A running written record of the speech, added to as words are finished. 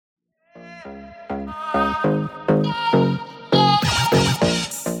All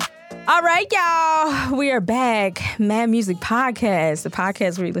right, y'all. We are back. Mad Music Podcast, the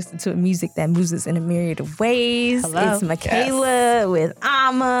podcast where we listen to music that moves us in a myriad of ways. Hello. It's Michaela with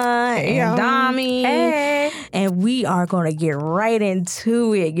Amma and Dami. Hey. And we are going to get right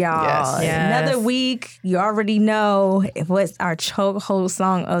into it, y'all. Yes. Another week. You already know what's our chokehold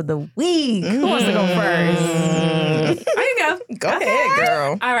song of the week. Who wants to go first? There you go. Go ahead,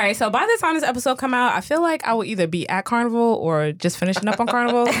 girl. All right, so by the time this episode come out, I feel like I will either be at Carnival or just finishing up on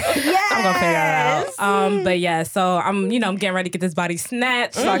Carnival. Yes. I'm gonna figure that out. But yeah, so I'm getting ready to get this body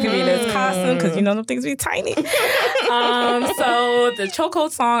snatched so I can be in this costume because them things be tiny. So the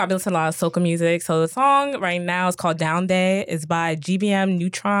chokehold song, I've been listening to a lot of soca music. So the song right now is called Down Day. It's by GBM,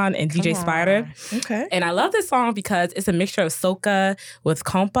 Neutron, and DJ Spider. Okay. And I love this song because it's a mixture of soca with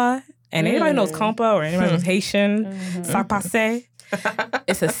compa. And anybody knows compa or anybody knows Haitian, ça passe.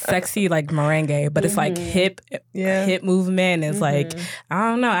 It's a sexy like merengue, but it's like hip movement. It's like, I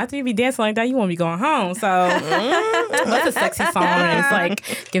don't know, after you be dancing like that, you want to be going home. So it's a sexy song and it's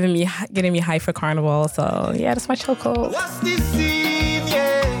like getting me hype for Carnival. So yeah, that's my chokehold. What's this scene,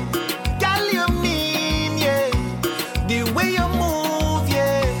 yeah? Girl, you mean, yeah? The way you move,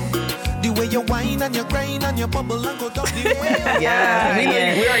 yeah. The way you whine and you grind and you bubble and go down the way. Yeah,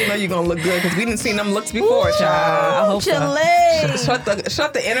 we already know you're gonna look good because we didn't see them looks before, child. I hope so.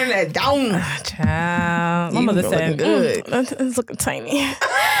 Shut the internet down, Child. My You mother were said, looking good. It's looking tiny.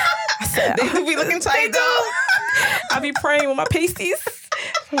 They do be looking tight though. I be praying with my pasties.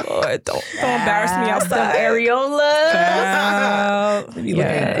 Lord, don't embarrass me outside. Areolas. Child. They be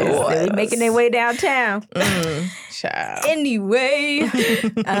looking good. They making their way downtown. Child. Anyway,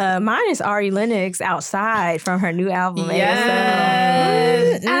 mine is Ari Lennox, Outside, from her new album.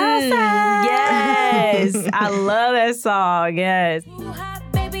 Yes. Outside. Yes. I love that song. Yes.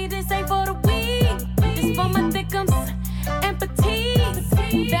 Baby, this ain't for the weak. This for my thickums and petites.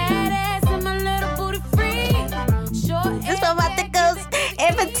 Badass and my little booty free. Short This for my thickos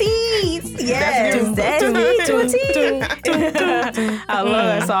and petites. Yes. That's me to a T. I love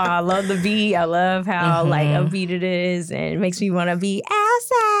that song. I love the beat. I love how like upbeat it is, and it makes me want to be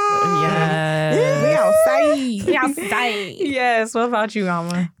outside. Yes. We outside. We outside. Yes. What about you,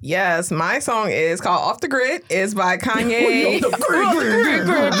 Amma? Yes, my song is called Off the Grid. It's by Kanye.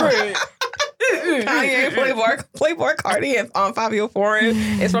 Kanye, Playboy Cardi, and Fabio Foreign.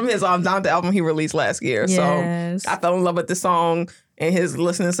 It's from his Down the album he released last year. Yes. So I fell in love with this song in his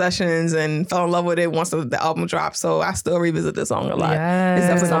listening sessions and fell in love with it once the album dropped. So I still revisit this song a lot. Yes. It's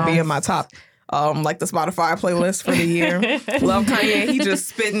definitely gonna be in my top. Like the Spotify playlist for the year. Love Kanye. He just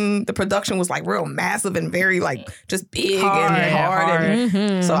spitting. The production was like real massive and very like just big and hard.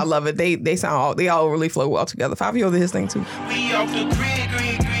 And so I love it. They all really flow well together. Fabio did his thing too. We off the grid.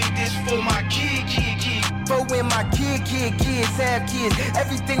 This for my kid. For when my kids have kids.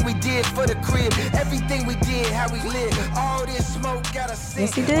 Everything we did for the crib. Everything we did, how we live. All this smoke got a sink.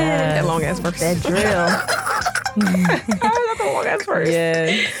 Yes, he did. That long ass verse. That drill. That's a long ass verse.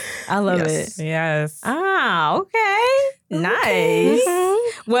 Yes. I love it. Yes. Ah, okay. Nice.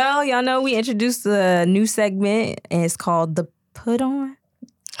 Well, y'all know we introduced a new segment, and it's called The Put On.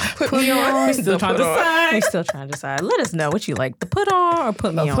 Put me on. We're still trying to decide. We're still trying to decide. Let us know what you like, The Put On or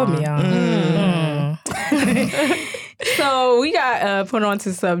Put Me On. Put me on. So we got put on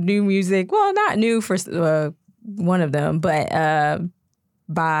to some new music. Well, not new for one of them, but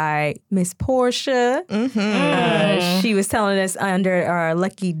by Miss Portia. She was telling us under our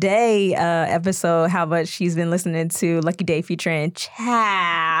Lucky Day episode how much she's been listening to Lucky Day featuring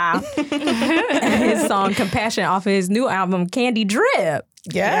Child. His song Compassion off of his new album Candy Drip.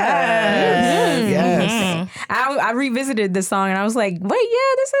 Yes. I revisited the song and I was like, wait,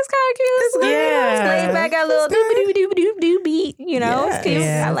 yeah, this is kind of cute. It's good. Yeah. It's laid back, got a little doo-doo-doo-doo-doo beat. It's cute.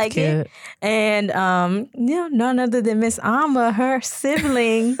 Yeah, I like cute. it. And none other than Miss Amma, her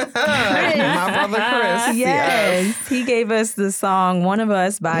sibling. My brother Chris. Yes. He gave us the song One of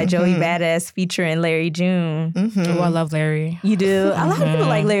Us by Joey Badass featuring Larry June. Oh, I love Larry. You do? A lot of people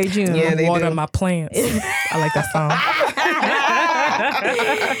like Larry June. Yeah, they Water do. my plants. I like that song.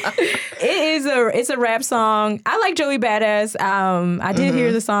 It's a rap song. I like Joey Badass. I did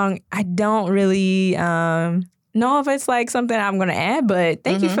hear the song. I don't really know if it's like something I'm going to add, but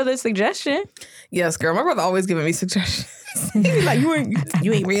thank you for the suggestion. Yes, girl. My brother always giving me suggestions. He be like, you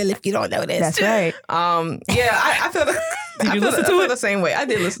ain't real if you don't know this. That's right. Yeah, I feel the, Did you listen to it? the same way. I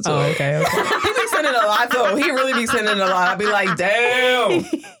did listen to Oh, it. okay. He be sending a lot though. He really be sending a lot. I be like, damn.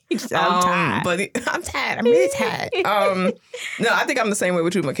 I'm tired. But I'm tired. I'm really tired. No, I think I'm the same way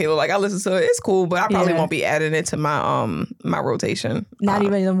with you, Michaela. Like I listen to it, it's cool, but I probably won't be adding it to my my rotation. Not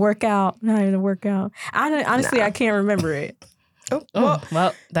even a workout. Honestly, I can't remember it. Well,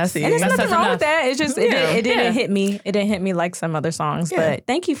 that's And there's nothing wrong with that. It's just it didn't Yeah. hit me. It didn't hit me like some other songs. But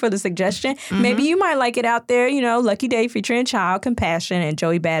thank you for the suggestion. Maybe you might like it out there. You know, Lucky Day featuring Child Compassion and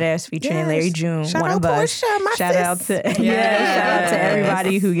Joey Badass featuring Larry June. Shout one out of us. Portia, my Shout out sis. to shout out to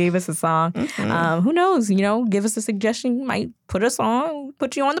everybody who gave us a song. Who knows? You know, give us a suggestion. Might put us on.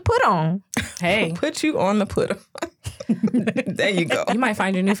 Put you on the put on. Hey, Put you on the put. There you go. you might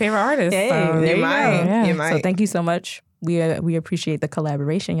find your new favorite artist. Hey, so. there you might. go. Yeah. You might. So thank you so much. We appreciate the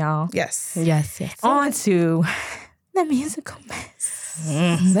collaboration, y'all. Yes. Yes. On to the musical mess.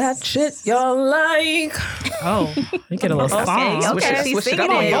 That shit y'all like. Oh, we get a little song. Switch it- she's switch it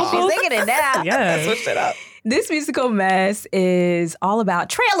singing up, it. y'all. She's singing it now. Yeah. Switch it up. This musical mess is all about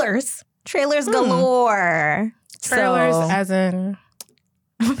trailers. Trailers galore. Trailers, So- as in.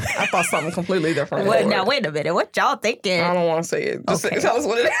 I thought something completely different. Now wait a minute. What y'all thinking? I don't want to say it. Just Okay. tell us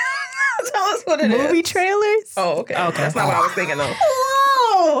what it is. Tell us what it is. Movie trailers? Oh, okay. That's not what I was thinking of.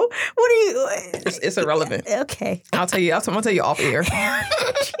 Whoa! What are you? It's irrelevant. Okay. I'll tell you. I'm gonna tell you off air.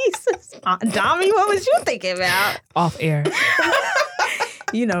 Jesus, Dommy, what was you thinking about? Off air.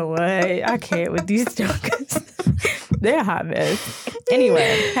 You know what? I can't with these jokers. They're a hot mess.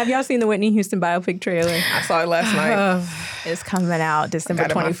 Anyway, have y'all seen the Whitney Houston biopic trailer? I saw it last night. It's coming out December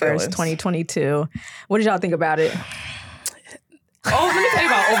got in my 21st, feelings. 2022. What did y'all think about it? Oh, let me tell you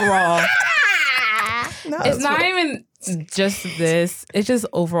about overall. No, It's not even just this. It's just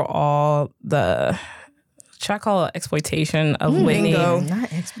overall the, should I call it exploitation of Whitney? Bingo.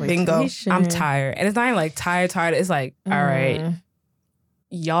 Not exploitation. Bingo. I'm tired. And it's not even like tired. It's like, all right,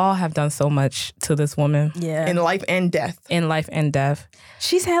 y'all have done so much to this woman Yeah. in life and death. in life and death.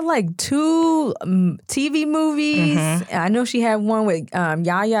 She's had like 2 TV movies. I know she had one with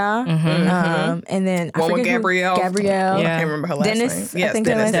Yaya. And then I One with forget who- Gabrielle. Gabrielle. I Yeah. can't remember her last Dennis, name. I think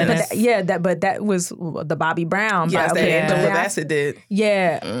her last name. Dennis. But that was the Bobby Brown. Yes, biopic. that But the then I- Bassett did.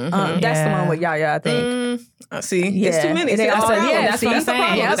 Yeah, that's the Yeah. one with Yaya, I think. See, Yeah. it's too many. They See, all- that's the problem. yeah, that's see, what I'm that's the saying.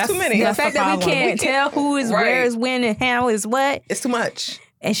 problem. That's That's too many. The That's fact the that we problem. can't tell who is Right. where is when and how is what. It's too much.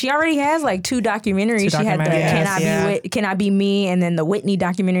 And she already has like 2 documentaries. She had the documentaries, Can I Be Me, and then the Whitney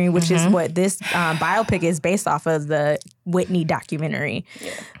documentary, which is what this biopic is based off of, the Whitney documentary.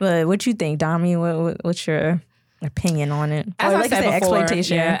 But what you think, Dami? What's your opinion on it? As Or I've like I said said, before,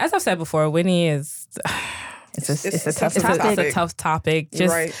 exploitation. yeah, as I've said before, Whitney is It's a tough it's a topic. It's a tough topic.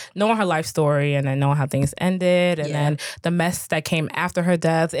 Just Right. knowing her life story and then knowing how things ended and then the mess that came after her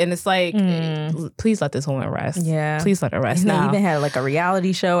death. And it's like, please let this woman rest. Yeah. Please let her rest And they now. even had like a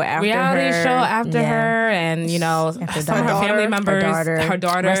reality show after her. her and, you know, After some of her daughter. family members, her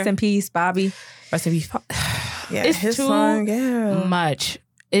daughter. Rest in peace, Bobby. Rest in peace. Yeah, It's his too son, yeah. much.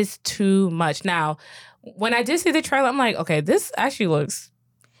 It's too much. Now, when I did see the trailer, I'm like, okay, this actually looks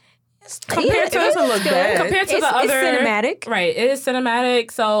compared to it doesn't look bad. compared to It's the other cinematic. right? It is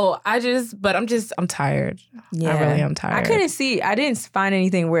cinematic. So I'm tired. I really am tired. I didn't find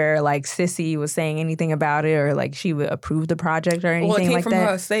anything where like Sissy was saying anything about it or like she would approve the project or anything Well, it came like from that.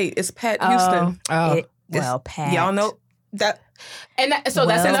 her estate. It's Pat Houston. Pat. Y'all know that. And Well,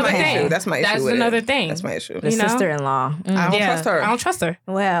 that's another okay. thing. That's my issue. That's with another it. thing. That's my issue. The you know? sister-in-law. I don't trust her. I don't trust her.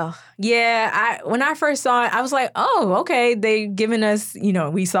 Well, yeah. When I first saw it, I was like, "Oh, okay." They giving us,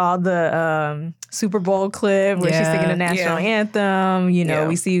 we saw the Super Bowl clip where she's singing the national anthem.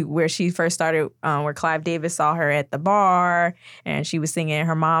 We see where she first started, where Clive Davis saw her at the bar, and she was singing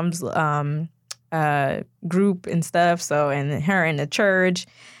her mom's group and stuff. So, and her in the church,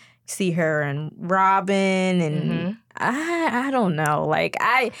 see her and Robin and. I don't know. Like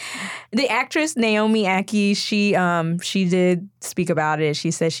the actress Naomi Aki, she did speak about it.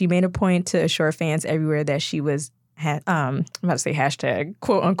 She said she made a point to assure fans everywhere that she was I'm about to say hashtag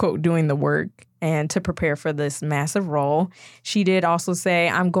quote unquote doing the work and to prepare for this massive role. She did also say,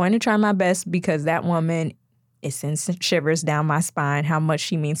 "I'm going to try my best because that woman, it sends shivers down my spine how much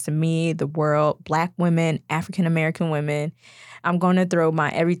she means to me, the world, Black women, African American women. I'm going to throw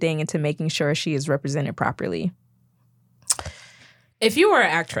my everything into making sure she is represented properly." If you were an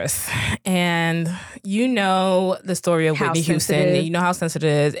actress and you know the story of How Whitney Houston, sensitive. you know how sensitive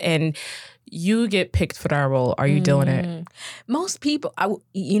it is, and you get picked for that role, are you doing it? Most people,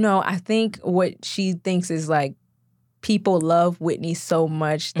 I think what she thinks is like people love Whitney so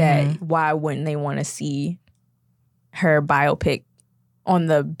much that why wouldn't they want to see her biopic on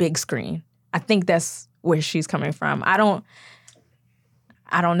the big screen? I think that's where she's coming from. I don't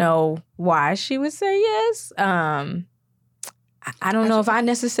know why she would say yes. I don't know if I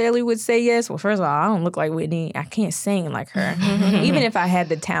necessarily would say yes. Well, first of all, I don't look like Whitney. I can't sing like her. Even if I had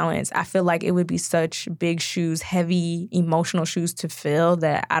the talents, I feel like it would be such big shoes, heavy emotional shoes to fill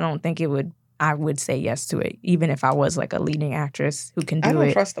that I don't think I would say yes to it, even if I was like a leading actress who can do it. I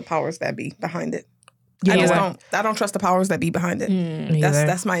don't trust the powers that be behind it. Yeah. I just don't. I don't trust the powers that be behind it.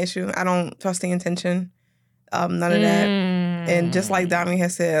 That's my issue. I don't trust the intention. None of that. And just like Dami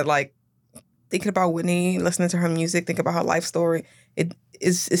has said, like, thinking about Whitney, listening to her music, thinking about her life story, it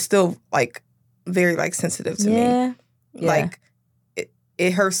is still like very like sensitive to me. Like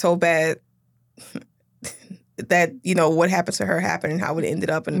it hurts so bad that, you know, what happened to her happened and how it ended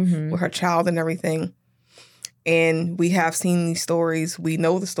up and with her child and everything. And we have seen these stories. We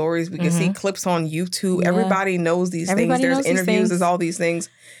know the stories. We can see clips on YouTube. Everybody knows these things. There's interviews. There's all these things.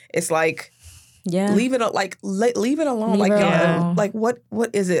 It's like, leave it leave it alone. Like what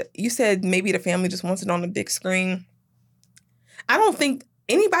is it? You said maybe the family just wants it on the big screen. I don't think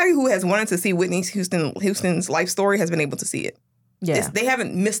anybody who has wanted to see Whitney Houston's life story has been able to see it. Yeah. They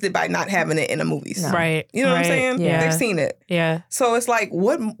haven't missed it by not having it in the movies. No. Right. You know what I'm saying? Yeah. They've seen it. Yeah. So it's like,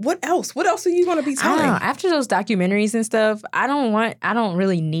 what else? What else are you going to be telling? After those documentaries and stuff, I don't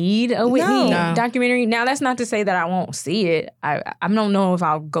really need a Whitney documentary. Now, that's not to say that I won't see it. I don't know if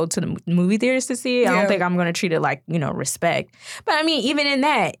I'll go to the movie theaters to see it. I don't think I'm going to treat it like, you know, Respect. But I mean, even in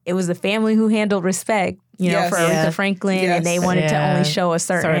that, it was the family who handled Respect. You know, for Aretha Franklin, and they wanted to only show a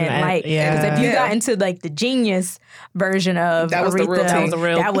certain light. Because if you got into like the Genius version of that was Aretha, the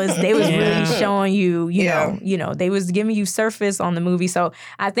real they was really showing you, you know, they was giving you surface on the movie. So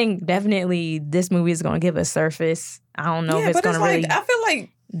I think definitely this movie is going to give us surface. I don't know if it's going to really. I feel like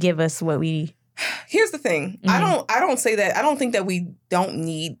give us what we. Here's the thing. I don't say that. I don't think that we don't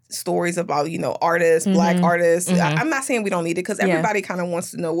need stories about, you know, artists, Black artists. I'm not saying we don't need it because everybody kind of wants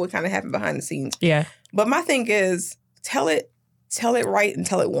to know what kind of happened behind the scenes. Yeah. But my thing is, tell it right and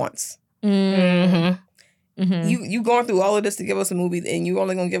tell it once. You going through all of this to give us a movie and you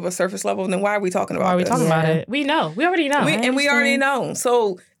only going to give us surface level, then why are we talking about this? Why are we talking about it? We know. We already know. We already know.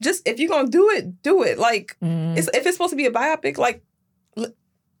 So just, if you're going to do it, do it. Like, if it's supposed to be a biopic, like,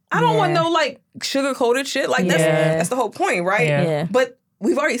 I don't want no, like, sugar-coated shit. Like, that's the whole point, right? Yeah. But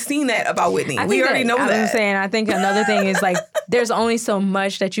we've already seen that about Whitney. We already know that. I'm saying, I think another thing is, like, there's only so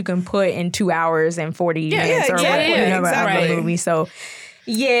much that you can put in 2 hours and 40 minutes or whatever of a movie. So,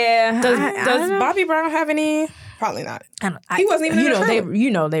 Does Bobby Brown have any? Probably not. He wasn't even in the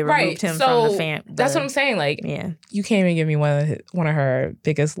trailer. They removed him from the fam. That's what I'm saying. Like, you can't even give me one of her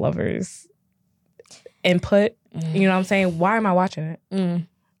biggest lovers input. You know what I'm saying? Why am I watching it?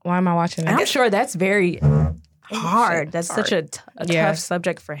 Why am I watching it? I'm sure that's very hard. That's such a tough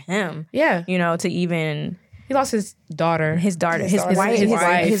subject for him. Yeah. You know, to even... He lost his daughter. His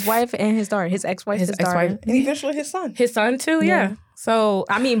wife and his daughter. His ex-wife, his daughter. And eventually his son. His son, too, yeah. So,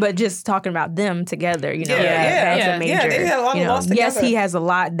 I mean, but just talking about them together, you know, that's a major... Yeah, they had a lot of loss together. Yes, he has a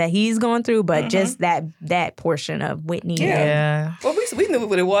lot that he's going through, but just that portion of Whitney. Yeah. Well, we knew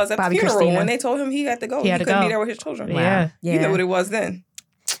what it was at the funeral Christina. when they told him he had to go. He couldn't be there with his children. Wow. You knew what it was then.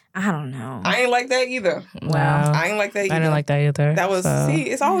 I don't know. I ain't like that either. Wow. I ain't like that either. I didn't like that either. That was,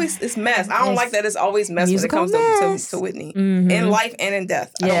 it's mess. I don't like that it's always mess when it comes to Whitney. In life and in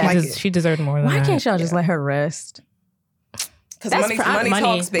death. I don't like it. She deserved more than that. Why can't y'all just let her rest? Because money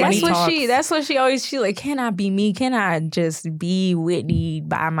talks, baby. That's what she always, she like, can I be me? Can I just be Whitney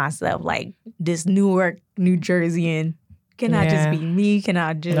by myself? Like this Newark, New Jerseyan. Can I just be me? Can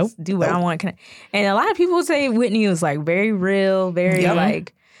I just do what I want? And a lot of people say Whitney was like very real, very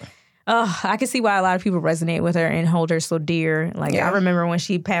like, I can see why a lot of people resonate with her and hold her so dear. Like, I remember when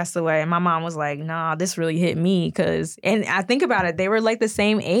she passed away, and my mom was like, nah, this really hit me. And I think about it, they were like the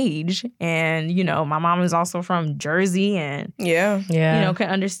same age. And, you know, my mom is also from Jersey and, you know, can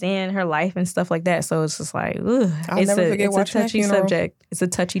understand her life and stuff like that. So it's just like, I'll never forget it's a touchy subject. It's a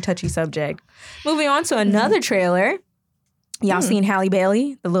touchy subject. Moving on to another trailer. Y'all seen Halle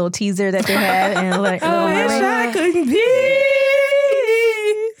Bailey, the little teaser that they had? And like, I wish I could be.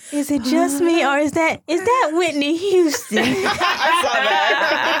 Is it just me, or is that Whitney Houston? I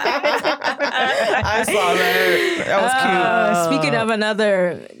saw that. That was cute. Speaking of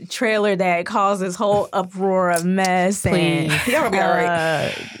another trailer that caused this whole uproar of mess, and y'all gonna be all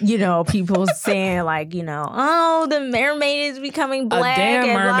right. You know, people saying like, you know, oh, the mermaid is becoming black, a damn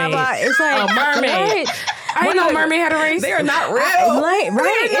and mermaid. Blah, blah. It's like a mermaid. I didn't know mermaid had a race. They are not real. Right.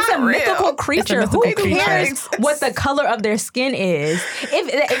 It's a mythical creature. Who cares what the color of their skin is?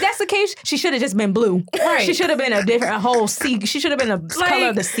 If that's the case, she should have just been blue. Right. She should have been a whole sea. She should have been the color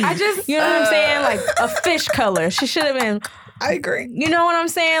of the sea. You know what I'm saying? Like a fish color. She should have been I agree. You know what I'm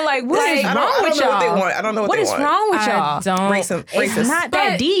saying? Like, what is I wrong don't with know y'all? what they want. I don't know what they want. What is wrong with y'all? I don't. Racist. It's not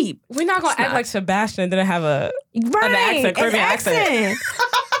that deep. We're not gonna act like Sebastian didn't have an Right. accent, Caribbean accent.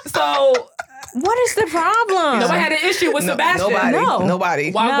 So What is the problem? nobody had an issue with Sebastian.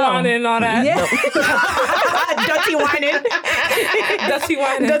 Nobody. Wagwan and all that. Yeah. Dutty whining. Dutty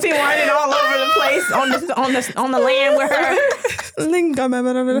whining. Dutty whining all over the place on the land with her.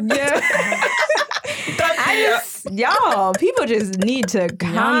 Yeah. Y'all, people just need to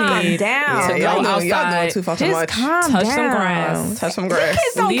calm down. Y'all doing too fucking Just much. calm Touch down. some grass. Touch some grass. The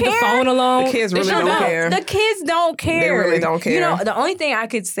kids don't Leave care. the phone alone. The kids really No, don't care. The kids don't care. They really don't care. You know, the only thing I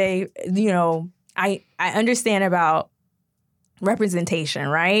could say, you know, I understand about representation,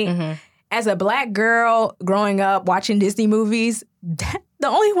 right? Mm-hmm. As a black girl growing up watching Disney movies, the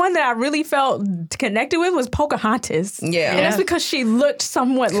only one that I really felt connected with was Pocahontas. Yeah. And that's because she looked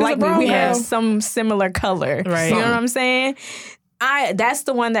somewhat like me. We have some similar color. Right. You know what I'm saying? That's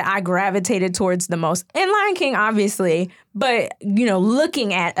the one that I gravitated towards the most. And Lion King, obviously. But, you know,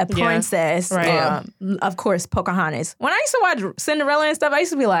 looking at a princess, Right. Of course, Pocahontas. When I used to watch Cinderella and stuff, I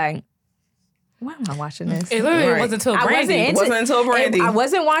used to be like, why am I watching this? It literally Right. wasn't until I Brandy. It wasn't until Brandy. I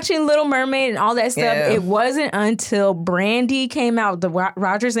wasn't watching Little Mermaid and all that stuff. Yeah. It wasn't until Brandy came out, the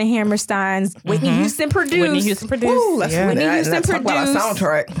Rodgers and Hammersteins, Whitney Houston produced. Whitney Houston produced. Ooh, let's Whitney Houston let's talk about our produced.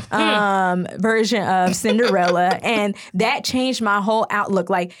 soundtrack. Version of Cinderella. And that changed my whole outlook.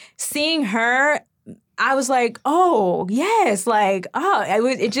 Like, seeing her, I was like, oh, yes. Like,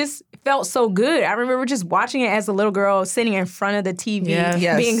 it just felt so good. I remember just watching it as a little girl, sitting in front of the TV,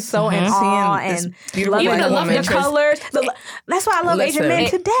 Yes. being so in awe Seeing this and beautiful loving black the woman. colors. That's why I love Asian men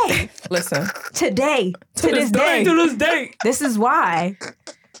today. Listen. Today. To this day. To this day. This is why.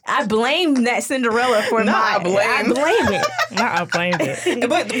 I blame that Cinderella for I blame it. I blamed it.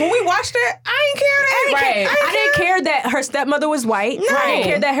 But when we watched it, I ain't care that. Right. I didn't care that her stepmother was white. I didn't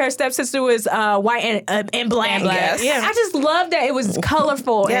care that her stepsister was white and black. Yes. Yeah. I just loved that it was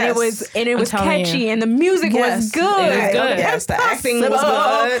colorful and it was telling catchy you. and the music was good. It was good. Yes, the acting was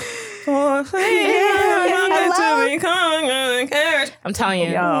good. I'm telling you,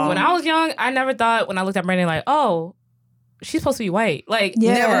 Yo. when I was young, I never thought when I looked at Brandy like, oh, she's supposed to be white. Like,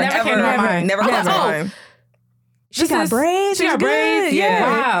 Yeah. Never came to my mind. Never came to my Oh, mind. She got braids. She it was got braids. good, Yeah.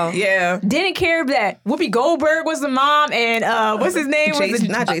 Wow. Yeah. Didn't care that Whoopi Goldberg was the mom and what's his name?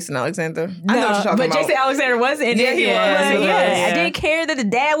 Not Jason Alexander. I know what you're talking but about. Jason Alexander was in Yeah, it. he was. Yeah. Yeah. I didn't care that the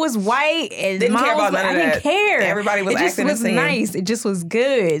dad was white and Didn't mom care about was, none of I didn't that. care. Everybody was it just acting and was singing. nice. It just was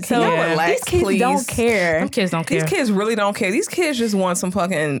good. So y'all relax, these kids please? don't care. Them kids don't care. These kids really don't care. These kids just want some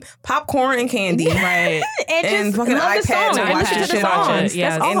fucking popcorn and candy. Right. and And just fucking love the iPad songs. to watch Listen this to the shit on. songs. Yeah.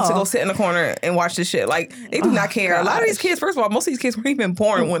 That's And all. to go sit in the corner and watch this shit. Like, they do not care. A lot of these kids, first of all, most of these kids weren't even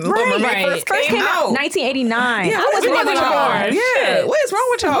born when Little Mermaid Right. first came out. 1989. Yeah, I what is wasn't wrong even with y'all? born. Yeah, what is wrong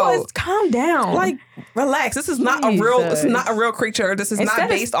with y'all? Boys, calm down. Like, relax. This is not a real. This is Jesus. not a real creature. This is not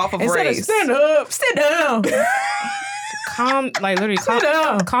based off of instead race. Of stand up, sit down. Literally,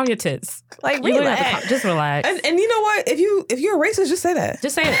 calm your tits. Like, You literally have to relax. just relax. And you know what? If you're a racist, just say that.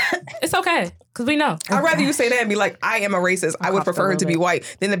 Just say it. It's okay. Because we know. I'd rather you say that and be like, I am a racist. I would prefer her to be white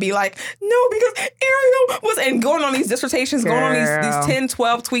than to be like, no, because Ariel was, and going on these dissertations, going on these 10,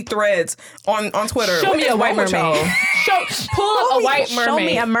 12 tweet threads on Twitter. Show What me is a white wrong with y'all? mermaid. Pull up a white mermaid. Show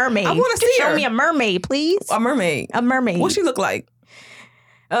me a mermaid. I wanna see Show her. me a mermaid, please. A mermaid. A mermaid. What she look like?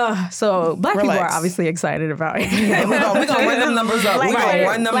 So black people Relax. are obviously excited about it. And we're gonna run them numbers up. We're gonna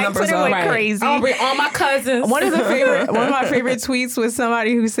run them numbers Twitter up. went crazy. I'll bring all my cousins. One of my favorite tweets was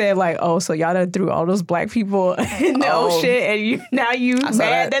somebody who said like, "Oh, so y'all done threw all those black people in the ocean, and now you saw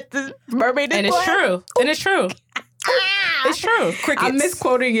mad that. that the mermaid is And it's black?" true. And it's true. It's true. Crickets. I'm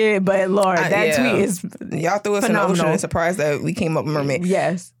misquoting it, but Lord, that yeah. tweet is Y'all threw us in the phenomenal. ocean and surprised that we came up with mermaid.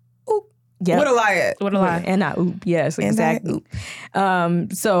 yes. Yeah. What a lie at. What a lie. And not oop. Yes, And exactly.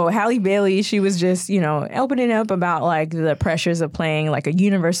 So Halle Bailey, she was just, opening up about like the pressures of playing like a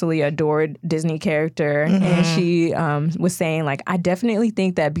universally adored Disney character. And she was saying like, I definitely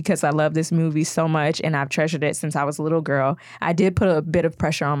think that because I love this movie so much and I've treasured it since I was a little girl, I did put a bit of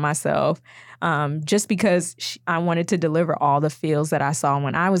pressure on myself. Just because I wanted to deliver all the feels that I saw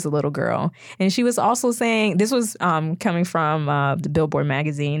when I was a little girl. And she was also saying, this was coming from the Billboard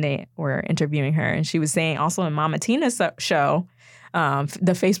magazine, they were interviewing her, and she was saying also in Mama Tina's show,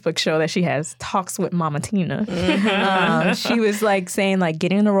 the Facebook show that she has, Talks with Mama Tina. She was like saying like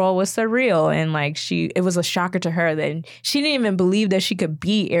getting the role was surreal, and like it was a shocker to her that she didn't even believe that she could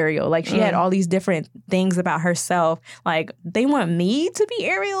be Ariel. Like she had all these different things about herself. Like they want me to be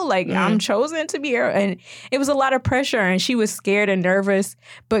Ariel. Like I'm chosen to be Ariel, and it was a lot of pressure. And she was scared and nervous,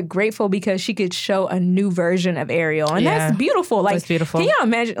 but grateful because she could show a new version of Ariel, and that's beautiful. Like, that's beautiful. Can you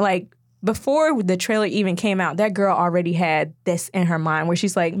imagine? Like before the trailer even came out, that girl already had this in her mind where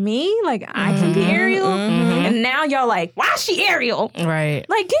she's like, me? Like, I can be Ariel? And now y'all like, why is she Ariel? Right.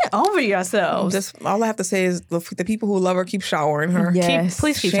 Like, get over yourselves. Just all I have to say is the people who love her keep showering her. Yes.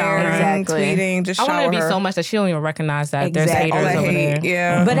 Please keep Sharing, showering her. Exactly. tweeting, just I shower want her to be her. so much that she don't even recognize that Exactly. there's haters All that over hate, there.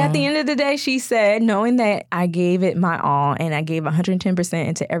 yeah. But at the end of the day, she said, knowing that I gave it my all and I gave 110%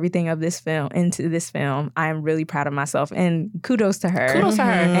 into everything of this film, I'm really proud of myself. And kudos to her. Kudos to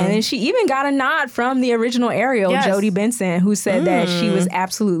her. And then she even got a nod from the original Ariel, Yes. Jodie Benson, who said that she was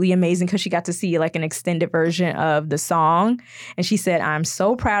absolutely amazing because she got to see like an extended version of the song. And she said, I'm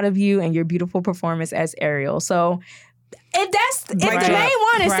so proud of you and your beautiful performance as Ariel. So if the main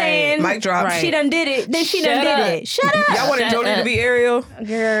one is saying Mic drop. she done did it, then she done Shut did up. it. Shut up. Y'all wanted Jodie to be Ariel?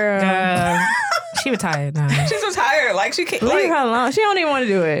 Girl. She retired now. She's retired. Like she can't. Leave Like, her alone. She don't even want to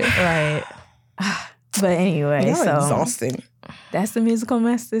do it. Right. But anyway, y'all so exhausting. that's the musical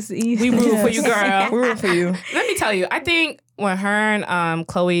mess this evening. We root for you, girl. We're rooting for you. Let me tell you, I think when her and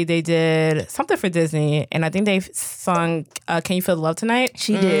Chloe, they did something for Disney, and I think they sung Can You Feel the Love Tonight?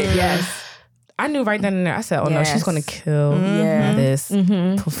 She did, yes. I knew right then and there. I said, oh no, she's Yes. going to kill Yeah. this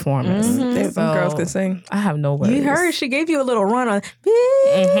performance. Them So, girls can sing. I have no words. You heard she gave you a little run on.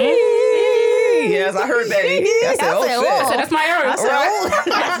 Yes, I heard that. I said, oh, shit. I said, that's my Ariel.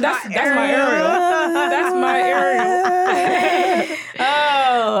 That's my Ariel. That's my Ariel.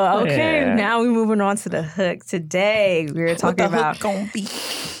 Oh, okay. Yeah. Now we're moving on to the hook. Today we're talking about. gonna be?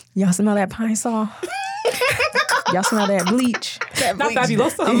 Y'all smell that pine saw? Y'all smell that bleach? Not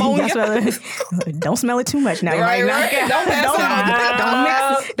fabulous. Y'all smell it? Don't smell it too much now. Right, Like, right. Don't pass out. Don't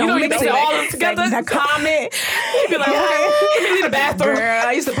mix it. Don't mix it all together. The comment. Be like, let me leave the bathroom. Girl,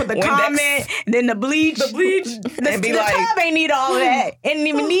 I used to put the comment, and then the bleach. The bleach. And be the like- tub ain't need all that. It didn't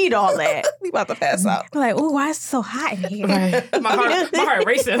even need all that. We about to pass out. I'm like, oh, why is it so hot in here? My heart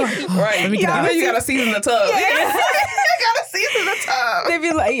racing. Right. Let me get out. You gotta season the tub. You gotta season the tub. They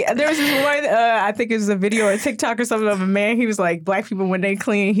be like, there was this one, I think it was a video on TikTok or something of a man. He was like, black people, when they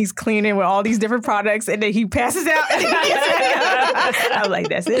clean, he's cleaning with all these different products, and then he passes out. I'm like,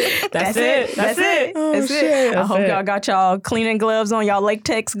 that's it. That's it. That's it. That's it. shit. I hope it. y'all got y'all cleaning gloves on, y'all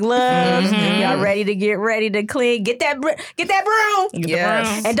latex gloves. Y'all ready to clean. Get that broom.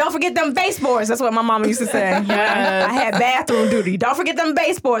 Yes. And don't forget them baseboards. That's what my mama used to say. I had bathroom duty. Don't forget them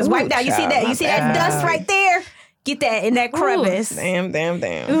baseboards. Wipe down. You see child, that? You my see that dust right there? Get that in that crevice. Damn.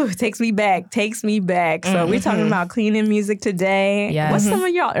 Ooh, takes me back. So we're talking about cleaning music today. Yes. What's some of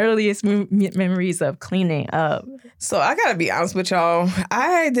y'all earliest memories of cleaning up? So I gotta be honest with y'all.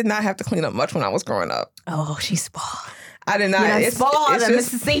 I did not have to clean up much when I was growing up. Oh, she's spoiled. I did not. It's spoiled, it's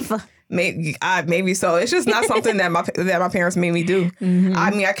just, Mrs. Safer. maybe so. It's just not something that my parents made me do. I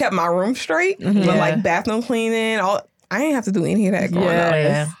mean, I kept my room straight, but like bathroom cleaning, I didn't have to do any of that growing up.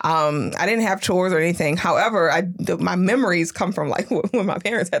 Yeah. I didn't have chores or anything. However, my memories come from like when my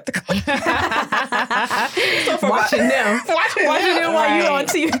parents had to clean. So for Watching them. watching them While you on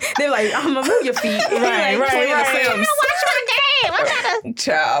TV. They're like, I'm going to move your feet. Right. Playing The The Sims.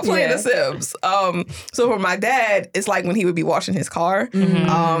 Child playing The Sims. So for my dad, it's like when he would be washing his car,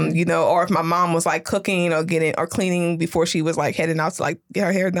 or if my mom was like cooking or cleaning before she was like heading out to like get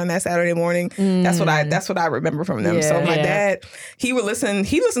her hair done that Saturday morning. That's what I remember from them. So my dad, he listened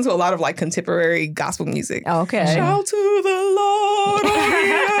to a lot of like contemporary gospel music. Okay. Shout to the Lord.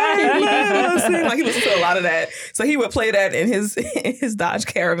 Like he listened to a lot of that. So he would play that in his Dodge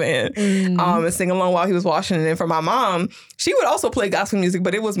Caravan and sing along while he was washing. And then for my mom, she would also play gospel music,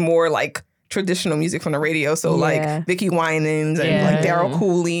 but it was more like traditional music from the radio. So like Vicky Winans and like Daryl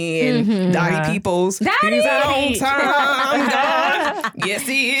Cooley and Dottie Peoples. He's an on-time God. Yes,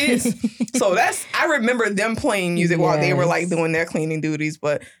 he is. So I remember them playing music while they were like doing their cleaning duties,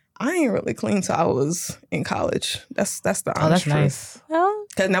 but I ain't really clean till I was in college. That's the honest truth. Nice. Well,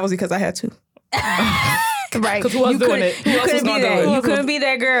 And that was because I had to. right. Because who else doing it? Who else was gonna do it? You couldn't be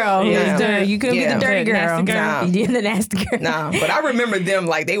that girl. Yeah. You couldn't be the dirty girl. Nasty girl. Nah. You did the nasty girl. Nah, but I remember them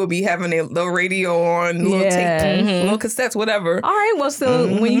like they would be having their little radio on, little tape, little cassettes, whatever. All right. Well, so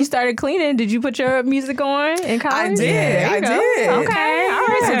when you started cleaning, did you put your music on in college? I did. There you I go. did. Okay. All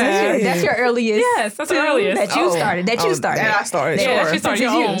right. So that's your earliest. Yes, that's the earliest. That you started. That you started. That I started. Yeah, sure. she started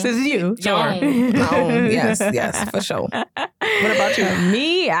your own. This is you. Your own. My own. Yes, for sure. What about you?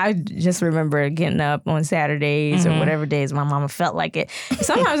 Me, I just remember getting up on Saturdays or whatever days my mama felt like it.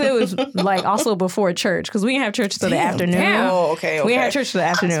 Sometimes it was like also before church because we didn't have church till the afternoon. Oh, okay. We didn't have church till the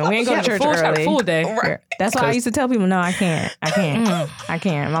afternoon. We didn't go to church early. Full day. Right. That's why I used to tell people, no, I can't. I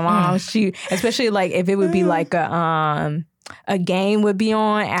can't. My mom, she, especially like if it would be like a game would be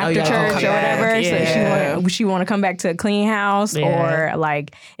on after church or whatever. Yeah. So she want to come back to a clean house, or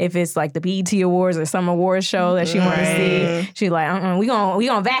like if it's like the BET Awards or some awards show that she want to see, she like, we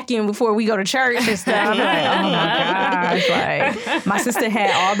gonna vacuum before we go to church and stuff. I'm like, oh my gosh, like my sister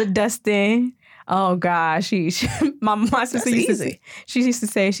had all the dusting. Oh gosh, my sister used to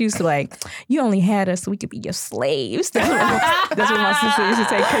say, she used to like, you only had us so we could be your slaves. That's what my sister used to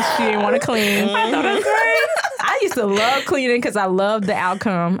say because she didn't want to clean. I thought that was great. I used to love cleaning because I loved the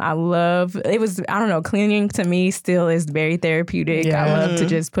outcome. I don't know, cleaning to me still is very therapeutic. Yeah. I love to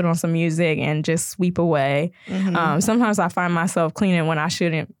just put on some music and just sweep away. Sometimes I find myself cleaning when I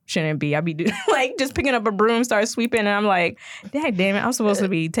shouldn't be. I be like just picking up a broom, start sweeping, and I'm like, dang damn it, I'm supposed to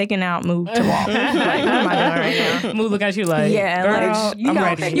be taking out Move to walk. Like, what am I doing right now? Move look at you like, girl, like, I'm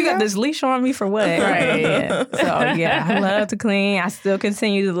ready. You got this leash on me for what? Right. Yeah. So yeah, I love to clean. I still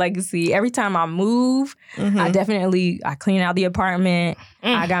continue the legacy. Every time I move, I clean out the apartment.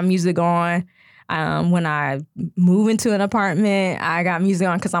 I got music on. When I move into an apartment, I got music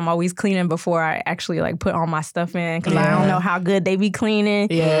on because I'm always cleaning before I actually like put all my stuff in because I don't know how good they be cleaning.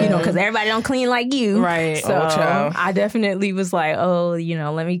 Yeah. You know, because everybody don't clean like you. Right. So I definitely was like,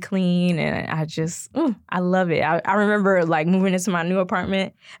 let me clean, and I just, I love it. I remember like moving into my new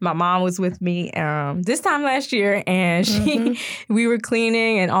apartment. My mom was with me this time last year, and we were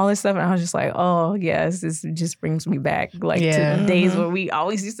cleaning and all this stuff, and I was just like, oh yes, this just brings me back like to the days where we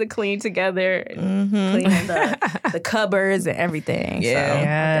always used to clean together. Cleaning the cupboards and everything. Yeah. So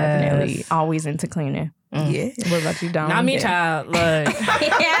I'm definitely always into cleaning. Yeah. What about you, Dom? Not me, child. Look,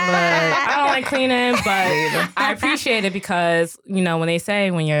 I don't like cleaning, but I appreciate it because, you know, when they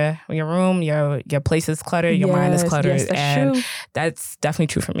say when your room, your place is cluttered, your mind is cluttered. Yes, that's and true. That's definitely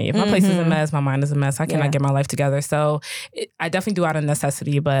true for me. If my place is a mess, my mind is a mess. I cannot get my life together. So I definitely do out of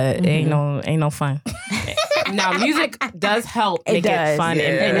necessity, but it ain't no fun. Now, music does help make it fun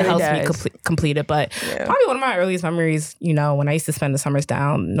and it helps me complete it. But probably one of my earliest memories, you know, when I used to spend the summers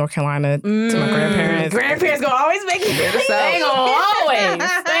down North Carolina to my grandparents. Grandparents gonna always make you better. They gonna always.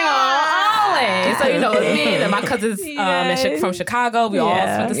 So, you know, me and my cousins from Chicago, we all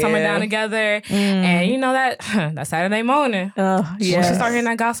spent the summer down together. And you know that Saturday morning, once you start hearing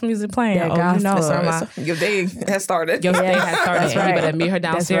that gospel music playing, your day has started. Your day has started. Right. You better meet her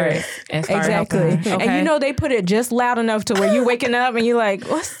downstairs and start helping. Okay? And you know they put it just loud enough to where you waking up and you're like,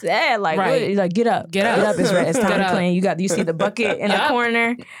 what's that? Like, like get up. It's time to clean. You see the bucket in the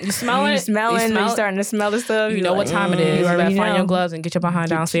corner. You smelling. You starting to smell the stuff. You know what time it is. You better find your gloves and get your behind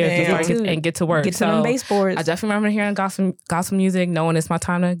downstairs and get to work. Get to them baseboards. I definitely remember hearing gospel music, knowing it's my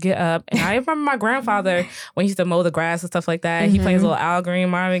time to get up. And I remember my grandfather, when he used to mow the grass and stuff like that, he plays a little Al Green,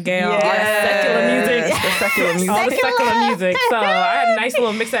 Marvin Gaye, all that secular music. All the secular music. So I had a nice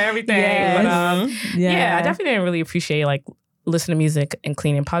little mix of everything. Yes. But I definitely didn't really appreciate like listen to music and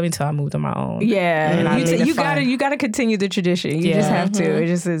cleaning probably until I moved on my own. Yeah, and you gotta continue the tradition. You just have to.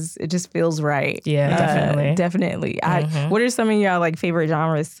 It just feels right. Yeah, definitely. What are some of your like favorite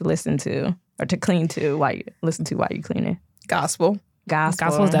genres to listen to or to clean to while you cleaning? Gospel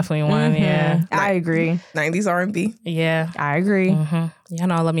is definitely one. Yeah, I agree. 90s R&B. Yeah, I agree. Yeah, I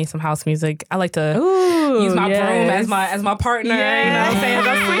know I love me some house music. I like to use my broom as my partner. Yeah. You know what I'm saying?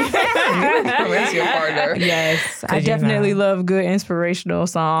 That's your partner. Yes, I definitely love good inspirational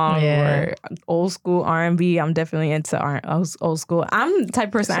song or old school R&B. I'm definitely into old school. I'm the type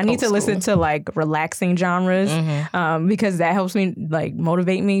of person I need to listen to like relaxing genres because that helps me like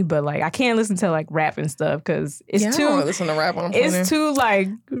motivate me. But like I can't listen to like rap and stuff because it's too. I don't listen to rap when I'm It's too like.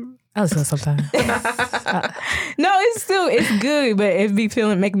 I listen sometimes. No, it's good, but it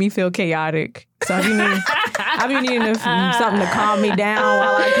make me feel chaotic. So I be needing something to calm me down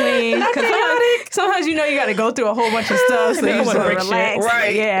while I clean. Because sometimes you know you got to go through a whole bunch of stuff, so you want to relax.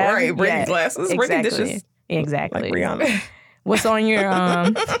 Right, right. Breaking glasses, breaking dishes. Exactly. Like Rihanna. What's on your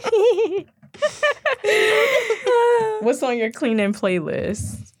cleaning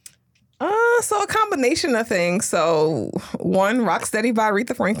playlist? So a combination of things. So one, Rocksteady by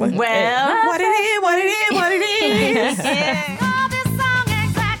Aretha Franklin. Well, what it is. Yeah.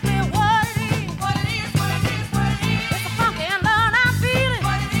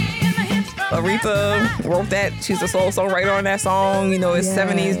 Aretha wrote that. She's the sole songwriter on that song. You know, it's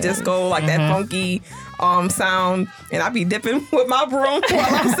 70s disco, like that funky sound. And I be dipping with my broom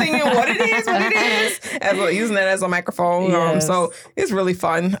while I'm singing what it is, as well, using that as a microphone. Yes. So it's really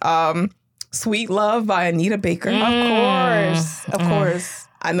fun. Sweet Love by Anita Baker. Of course.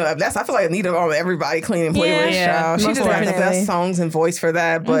 I know I feel like Anita on everybody cleaning playlist. Yeah, She most just got the definitely. best songs and voice for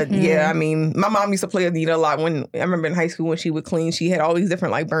that. But yeah, I mean, my mom used to play Anita a lot when I remember in high school when she would clean. She had all these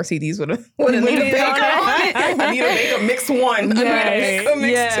different like burn CDs with Anita Baker on it. Anita Baker mix 1, Anita Baker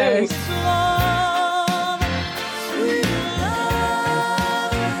mix 2.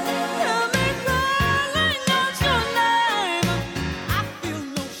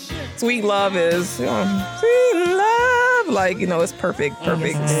 Sweet Love is sweet love, like, you know, it's perfect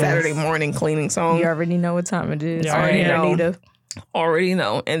Saturday morning cleaning song. You already know what time it is. You already know. Anita. Already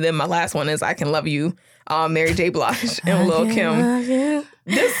know. And then my last one is I Can Love You, Mary J. Blige and Lil Kim.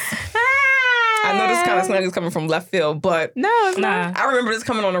 This, I know this kind of song is coming from left field, but No, it's not. I remember this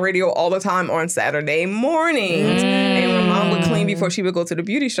coming on the radio all the time on Saturday mornings. And when mom would clean before she would go to the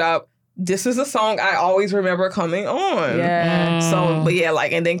beauty shop, this is a song I always remember coming on. Yeah. So, but yeah,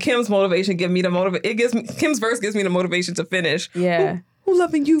 like, and then Kim's motivation give me the Kim's verse gives me the motivation to finish. Yeah. Who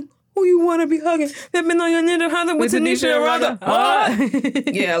loving you? Who you want to be hugging? They've been on your nigga hugging with Tanisha and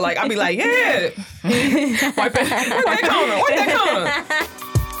Rhonda. Yeah, like, I'll be like, yeah. Wipe that corner.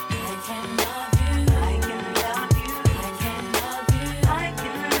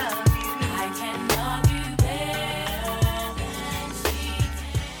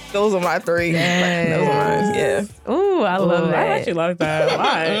 Those are my 3. Yes. Those are mine. Yeah. Ooh, I love I that. actually like that.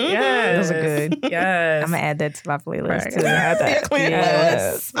 Why? Yes. Those are good. Yes. I'm going to add that to my playlist, Right. too. Add that.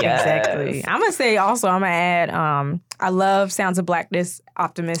 Yes, Yes. exactly. I'm going to say also, I'm going to add, I love Sounds of Blackness,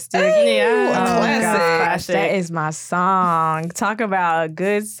 Optimistic. Yeah. Classic. Gosh, that is my song. Talk about a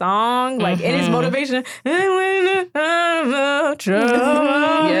good song. Like, it is motivation. And when I'm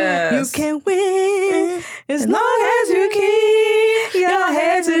trouble, Yes. you can win as long as you keep your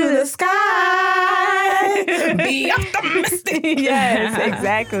head to the sky. Be optimistic. Yes,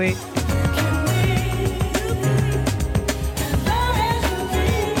 exactly.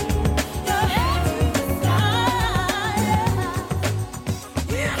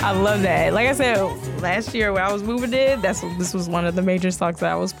 I love that. Like I said, last year when I was moving in, this was one of the major songs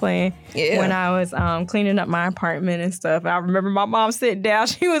that I was playing when I was cleaning up my apartment and stuff. I remember my mom sitting down.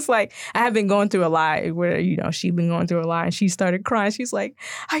 She was like, I have been going through a lot where, you know, she'd been going through a lot and she started crying. She's like,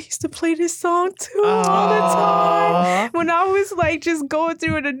 I used to play this song too all the time when I was like just going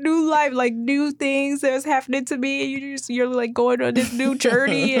through a new life, like new things that was happening to me. And you're like going on this new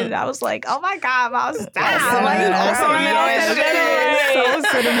journey. And I was like, oh my God, Mom, stop. So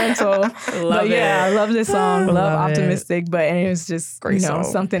sentimental. But yeah, I love this song. Love Optimistic. But it was just Great song.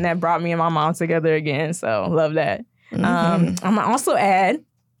 Something that brought me and my mom together again. So love that. I'm gonna also add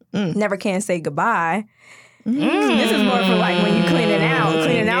Never Can Say Goodbye. This is more for like when you cleaning out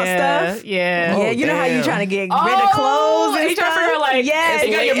stuff. Yeah. Yeah, you know how you trying to get rid of clothes and you trying stuff? to figure like, yes,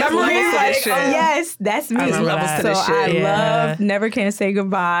 you got your memories, like, yes, that's me. remember that. So I Yeah. love Never Can Say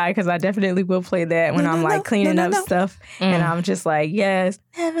Goodbye because I definitely will play that when I'm like cleaning up stuff and I'm just like, yes,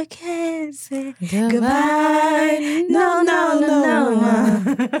 never can say goodbye. No, no, no, no.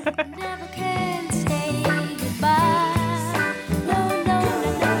 Never can say goodbye. No, no, no,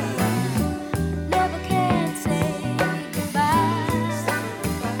 no. Never can say goodbye.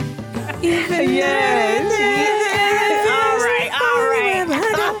 Yes. All right.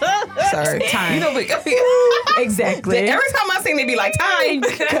 Sorry. Time. You know, but Exactly. every time I sing, they be like, time.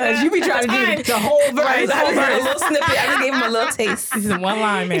 Because you be trying to do the whole verse. I just heard a little snippet. I just gave him a little taste. This is one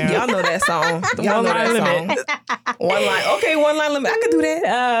line, man. Y'all know that song. Y'all One know line that limit. song. One line. Okay, one line limit. I can do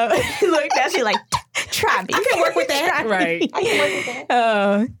that. Look, now she like, try me. I can work with that. Right. I can work with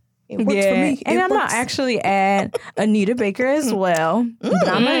that. It works for me. And It I'm gonna works. actually add Anita Baker as well. But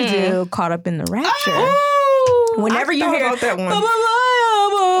I'm gonna do Caught Up in the Rapture. Oh, Whenever I you thought hear about that one.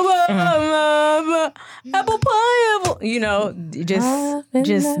 apple pie, you know,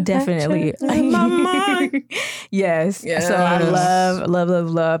 just definitely. Yes. Yes. So I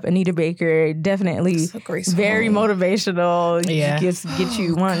love Anita Baker. Definitely It's a great song. very motivational. Yeah. Get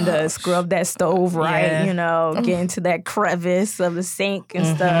you wanting to scrub that stove right, Yeah. you know, get into that crevice of the sink and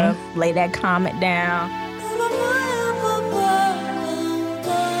stuff, lay that comet down.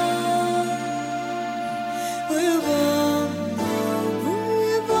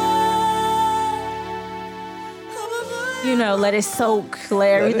 You let it soak, let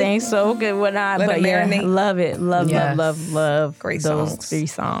everything soak and whatnot. Let But it yeah, marinate. love it. Yes. Love Great those songs. 3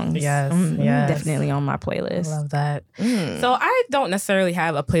 songs. Yes, yes. Definitely on my playlist. Love that. So I don't necessarily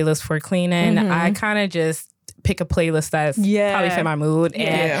have a playlist for cleaning. I kind of just pick a playlist that's probably fit my mood.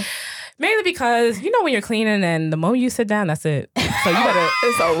 And mainly because, when you're cleaning and the moment you sit down, that's it. So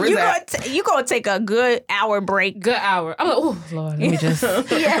you better... You gonna take a good hour break. Good hour. I'm like, oh, Lord, let me just...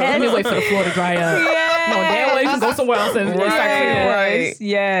 Let me wait for the floor to dry up. No, damn well you can go somewhere else and start cleaning. Right.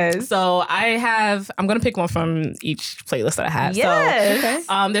 Yes. So I'm going to pick one from each playlist that I have. Yes.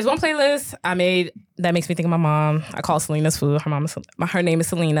 So there's one playlist I made that makes me think of my mom. I call it Selena's Food. Her name is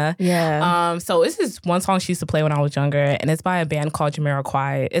Selena. Yeah. So this is one song she used to play when I was younger, and it's by a band called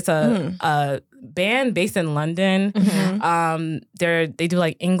Jamiroquai. It's a band based in London. They do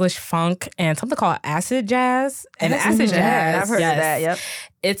like English funk and something called acid jazz. And acid jazz, I've heard of that. Yep.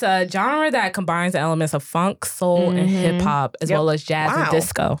 It's a genre that combines the elements of funk, soul, and hip hop, as well as jazz and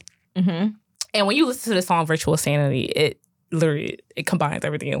disco. And when you listen to the song "Virtual Sanity," it literally combines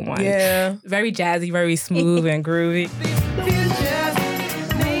everything in one. Yeah. Very jazzy, very smooth and groovy.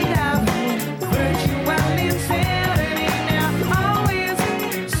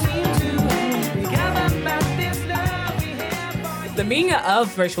 The meaning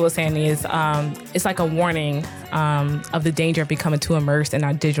of virtual sanity is it's like a warning of the danger of becoming too immersed in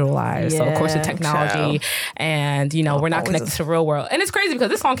our digital lives. So of course the technology and we're not connected to the real world. And it's crazy because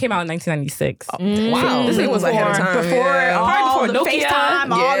this song came out in 1996. Wow. This thing was ahead of time. Before Nokia,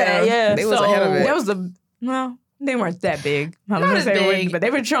 FaceTime, all that. Yeah. They was ahead of it. That was they weren't that big. Not as big. But they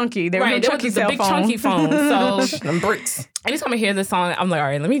were chunky. They were chunky the cell big phone. chunky phone. So Them bricks. anytime I hear this song, I'm like, all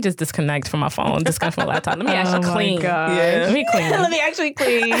right, let me just disconnect from my phone, disconnect from my laptop. Let me actually clean. God. Yeah. Let me clean. Let me actually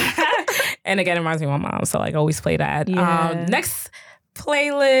clean. And again, it reminds me of my mom, so like always play that. Yeah. Next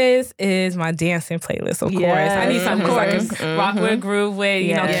playlist is my dancing playlist, of course. I need something so I can rock with, groove with,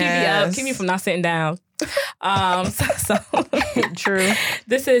 keep me up, keep me from not sitting down. So True.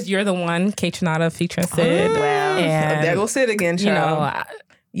 This is "You're the One," Kate Trinata featuring Sid. Wow. And There go Sid again, child.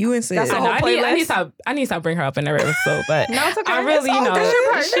 You and Sid. That's a whole I need to stop bring her up in every episode, but No, it's okay. I really, That's all good.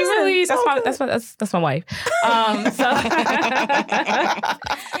 she Listen, really, it's all good. that's my wife.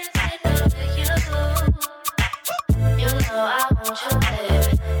 You know I want you,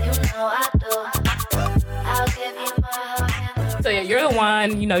 baby. You know I do. I'll give you my heart. So yeah, "You're the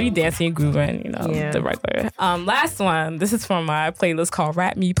One," you dancing and grooving, the regular. Last one, this is from my playlist called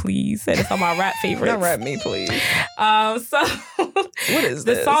 "Rap Me Please," and it's on my rap favorites. Don't rap me, please. So What is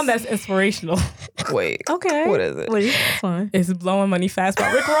the this? song that's inspirational Wait. Okay. What is it? What is this one? is "Blowing Money Fast"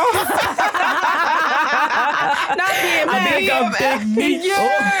 by Rick Ross. Not being I think I'm Big Meat,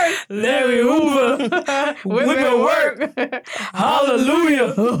 Larry Hoover, women work,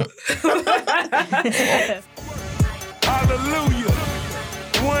 hallelujah. Hallelujah.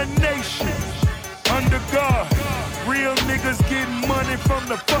 One nation. Under God. Real niggas getting money from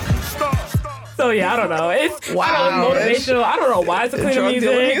the fucking start. So yeah, I don't know. It's Wow. motivational. I don't know why it's a cleaner Drug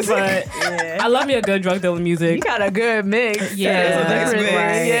dealer music, but I love me a good drug dealer music. You got a good mix. Yeah. It's a nice mix.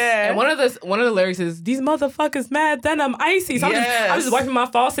 Right. Yeah. And one of the lyrics is, "These motherfuckers mad, then I'm icy." So I'm Yes. just wiping my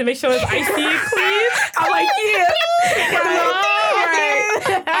faucet to make sure it's icy and clean. I'm like,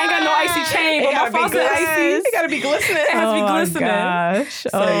 I ain't got no icy chain, but my faucet icy. It gotta be glistening. It has to be Oh my glistening. gosh.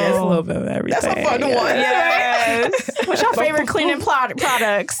 So yeah, it's a little bit of everything. That's a fun one. Yes. What's your favorite cleaning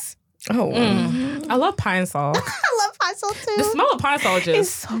products? Oh. I love Pine Sol. I love pine sol too. The smell of Pine Sol It's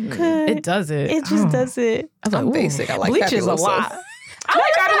just so good. it does it. It just does it. I was like, I'm ooh. basic. I like Bleach is a Fabuloso. lot. I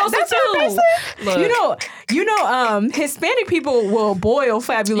like Fabuloso too. Look, You know, Hispanic people will boil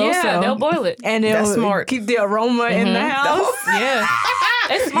Fabuloso. yeah, they'll boil it. and it'll That's smart. keep the aroma in the house. Yeah,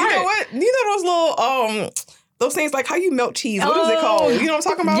 it's smart. You know what? You know those little those things like how you melt cheese. What is it called? You know what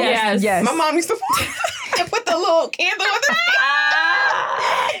I'm talking about? Yes. Yes. My mom used to put the little candle in the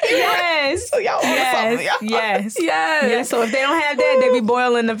Yes. So y'all order something. Y'all. Yes. Yes. Yes. So if they don't have that, they be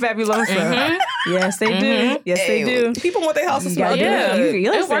boiling the Fabuloso. Yes, they do. Yes, Hey, they do. People want their house to You smell gotta good. do it.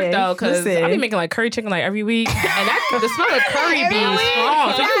 It Listen, worked though, because listen. I be making like curry chicken like every week, and the smell of curry be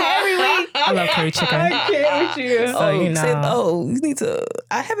strong. So Every week. I love curry chicken. I can't with you. So you know. You need to.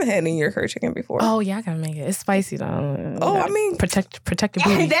 I haven't had any of your curry chicken before. Oh yeah, I gotta make it. It's spicy though. Oh, Yeah. I mean- protect your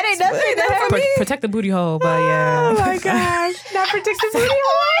booty. That ain't nothing. That for me. Protect the booty hole, but yeah. Oh my gosh. Not protected booty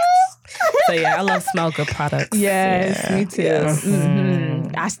holes. So yeah, I love smell good products. Yes, Yeah. me too. Yes.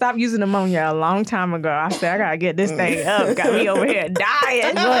 Mhm. I stopped using ammonia a long time ago. I said, I gotta get this thing up. Got me over here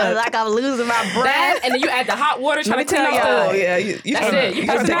dying. Like I'm losing my breath. That, and then you add the hot water trying to Let me clean tell out Oh the. yeah, you That's tryna- it. You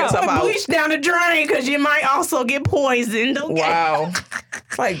gotta gotta take put yourself out. bleach down the drain because you might also get poisoned. Okay? Wow.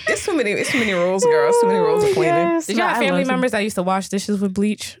 Like, it's too many rules, girl. It's too many rules of cleaning. Yes. Did you have family members that used to wash dishes with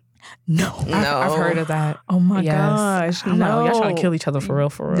bleach? No. I've heard of that. Oh my Yes. gosh. I'm like, No. y'all trying to kill each other for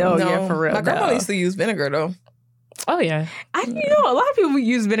real. No, yeah, for real. My grandma no. used to use vinegar, though. Oh, yeah. A lot of people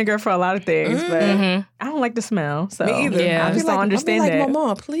use vinegar for a lot of things, but I don't like the smell. So Me either. Yeah. I just don't understand I'll be that. like,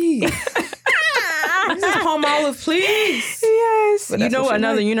 Mama, please. This is palm olive, please. Yes. But You that's know what she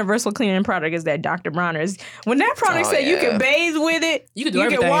another like. universal cleaning product is that Dr. Bronner's. When that product Oh, said you yeah. can bathe with it, You can do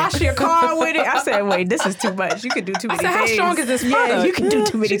everything. wash your car with it, I said, wait, this is too much. You could do too many said, how things. strong is this Yeah, product? you can do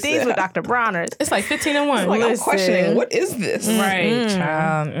too many She things said- with Dr. Bronner's. It's like 15 in one. Like, I'm Listen. questioning, what is this? Right,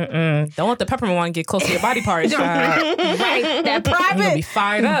 child. Don't let the peppermint one get close to your body parts, child. Right. That You're gonna private. be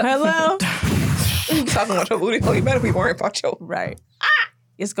fired up. Hello? Talking about your booty hole, you better be worried about your... Right.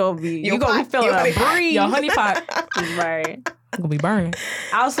 It's going to be, Your you're going to be pot, feeling your a honey pot. breeze. Your honey pot Right. gonna be burning.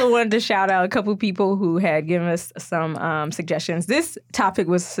 I also wanted to shout out a couple people who had given us some suggestions. This topic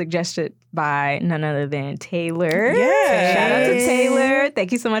was suggested by none other than Taylor. Yes. Shout out to Taylor.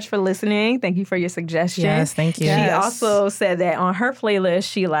 Thank you so much for listening. Thank you for your suggestion. Yes, thank you. She Yes. also said that on her playlist,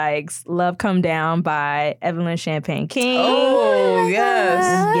 she likes Love Come Down by Evelyn Champagne King. Oh,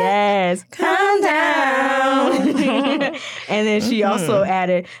 yes. Yes. Come down. And then she also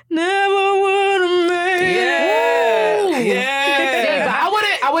added, Never Would Have Made It. Yeah. But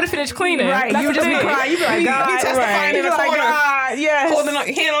I would have finished cleaning. Right, That's you would the just be thing. crying. You be like, He God, testifying right. in the You be like, corner. God, yes. Holding on,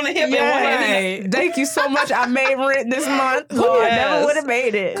 hand on the hip and one hand. Yes. Thank you so much. I made rent this month. Lord, Yes. never would have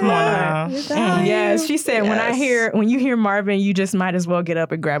made it. Come on now. Yes, she said Yes. when you hear Marvin, you just might as well get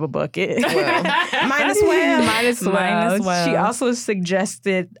up and grab a bucket. Might as well. Might as well. Might as well. She also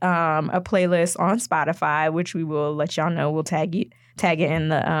suggested a playlist on Spotify, which we will let y'all know. We'll tag it in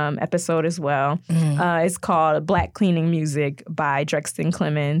the episode as well. It's called Black Cleaning Music by Drexton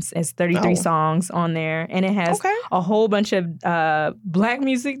Clemens. It's 33 songs on there, and it has a whole bunch of black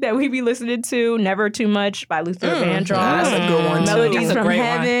music that we be listening to. Never Too Much by Luther Vandross. That's a good one, too. Melodies That's a from great one.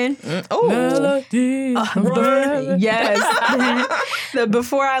 Heaven. Oh. Yes. The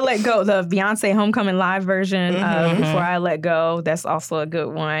Before I Let Go, the Beyonce Homecoming live version of Before I Let Go. That's also a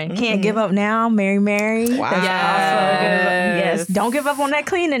good one. Can't Give Up Now, Mary Mary. Wow. That's also a good one. Yes. Don't give up on that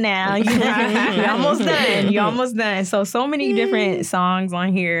cleaning now. You're almost done. You're almost done. So many different songs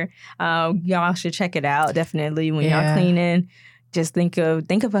on here. Y'all should check it out. Definitely when y'all cleaning. Just think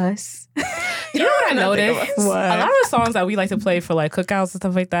of us. You know what I noticed? What? A lot of the songs that we like to play for like cookouts and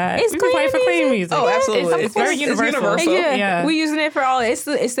stuff like that. It's we be playing for clean clean music. music. Oh, absolutely. It's very It's universal. universal. Yeah, we're using it for all. It's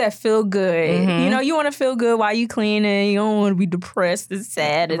that feel good. You know, you want to feel good while you cleaning. You don't want to be depressed and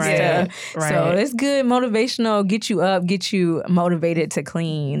sad and Right. stuff. So Right. it's good, motivational. Get you up, get you motivated to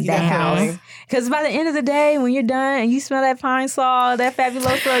clean that Definitely. house. Because by the end of the day, when you're done and you smell that pine saw, that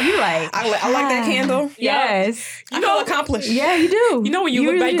fabuloso, you like. I like that candle. Yes. You feel accomplished. Yeah, you do. You know when you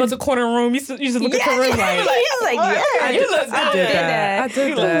look back, you go to the corner room, you just look at the room like, yeah, you look I did that. I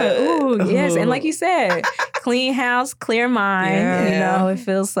did that. Ooh, yes, and like you said, clean house, clear mind. Yeah. You know, it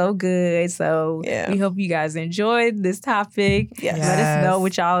feels so good. So Yeah. we hope you guys enjoyed this topic. Yes. Let us know Yes.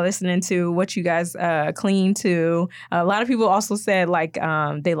 what y'all listening to, what you guys clean to. A lot of people also said like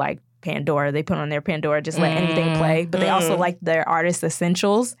they like Pandora. They put on their Pandora, just let anything play. But they also like their artist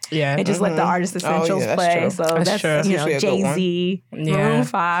essentials. yeah. And just let the artist essentials that's play. true. So That's that's, true. That's you know, usually a good one. Jay-Z, Yeah. Maroon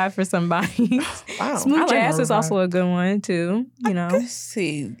 5 for somebody. Wow. Smooth I like Jazz Maroon is also a good one too. You know. I can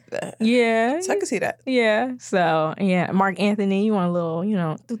see that. Yeah. So I can see that. Yeah. So yeah, Mark Anthony, you want a little, you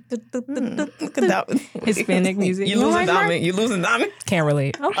know, Look at that. Hispanic music. You You losing like Mark? Dominic. You losing Dominic. Can't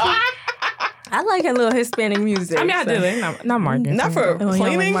relate. Okay. I like a little Hispanic music. I mean, I so. do. Not Mark. Not for Oh, you don't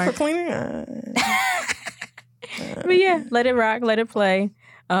like cleaning. Mark? For cleaning. But yeah, let it rock, let it play.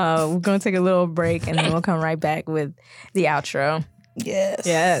 We're gonna take a little break and then we'll come right back with the outro. Yes.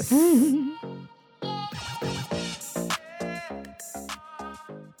 Yes.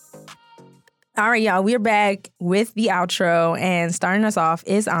 All right, y'all, we're back with the outro, and starting us off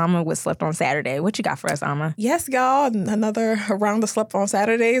is Alma with Slept on Saturday. What you got for us, Alma? Yes, y'all. Another round of Slept On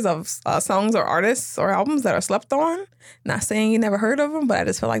Saturdays of songs or artists or albums that are slept on. Not saying you never heard of them, but I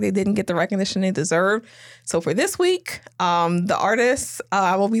just feel like they didn't get the recognition they deserved. So for this week, the artist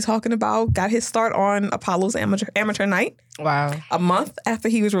I will be talking about got his start on Apollo's Amateur Night. Wow. A month after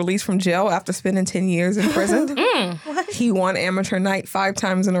he was released from jail after spending 10 years in prison. He won Amateur Night 5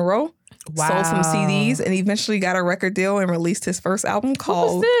 times in a row. Sold some CDs and eventually got a record deal and released his first album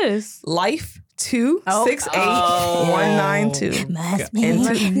called What's this? Life 268192. Must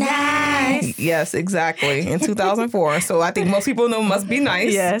be nice. Yes, exactly. In 2004. So I think most people know Must Be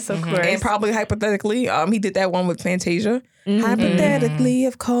Nice. Yes, of course. And probably hypothetically, he did that one with Fantasia. Hypothetically,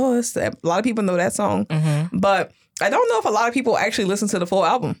 of course. A lot of people know that song. But I don't know if a lot of people actually listen to the full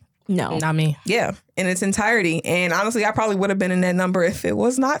album. No. Not me. Yeah, in its entirety. And honestly, I probably would have been in that number if it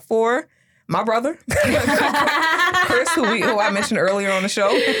was not for my brother, Chris, who I mentioned earlier on the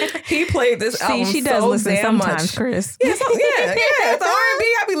show. He played this album she does so listen damn sometimes, much. Chris. Yeah, the R&B,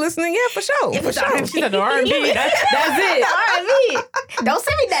 I be listening. Yeah, for sure. For sure. She said the R&B. That's it. R&B. Don't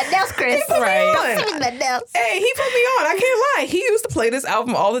send me that else, Chris. Right. Don't send me that else. Hey, he put me on. I can't lie. He used to play this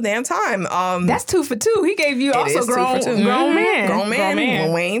album all the damn time. That's 2 for 2. He gave you It also is 2 grown for 2. man. Grown man.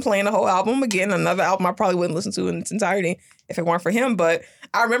 man. Wayne playing the whole album again. Another album I probably wouldn't listen to in its entirety if it weren't for him. But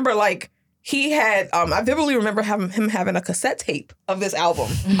I remember he had. I vividly remember him having a cassette tape of this album.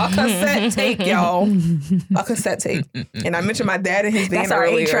 A cassette tape, y'all. A cassette tape. And I mentioned my dad and his band That's our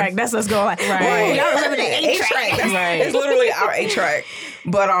earlier. 8-track. That's us going. Right. Y'all remember the 8-track. It's literally our 8-track.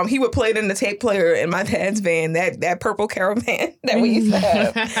 But he would play it in the tape player in my dad's van, that purple Caravan that we used to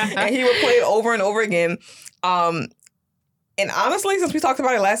have. And he would play it over and over again. And honestly, since we talked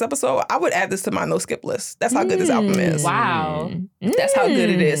about it last episode, I would add this to my no skip list. That's how good this album is. Wow. That's how good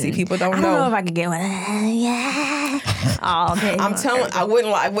it is. See, people don't I know. don't know if I could get one. Yeah. All day. I'm telling. I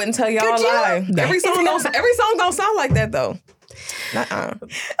wouldn't tell y'all a lie. Every song don't sound like that though. Nuh-uh.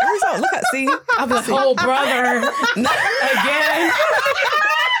 Every song. Look at see. I'm the whole brother again.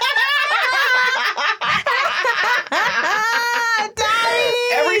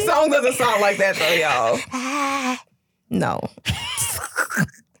 Every song doesn't sound like that though, y'all. No.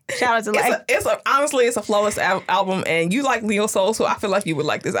 Shout out to honestly, it's a flawless album, and you like Neo Soul, so I feel like you would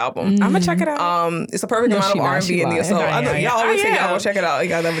like this album. I'm gonna check it out. It's a perfect amount of R&B and Neo Soul. I know y'all always say y'all go check it out.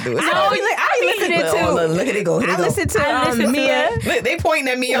 Y'all never do it. I listen to Look at it go. I listen to Mia. Look, they pointing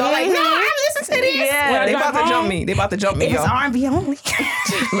at me. Y'all like, no, I listen to this. Yeah, They about to jump me. They about to jump me, It's y'all. R&B only.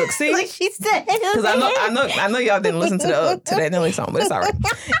 Look, see, Like she said. because I know y'all didn't listen to that Nelly song, but it's all right.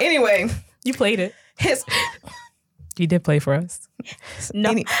 Anyway, You played it. his. You did play for us.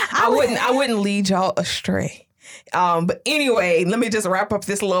 No, I wouldn't lead y'all astray. But anyway, let me just wrap up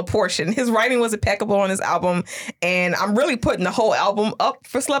this little portion. His writing was impeccable on his album, and I'm really putting the whole album up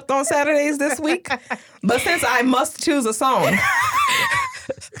for Slept On Saturdays this week. But since I must choose a song,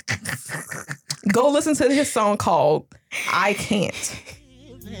 go listen to his song called I Can't.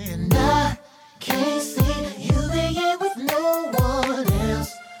 And I can't see you being with no one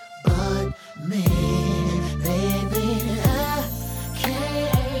else but me, baby. I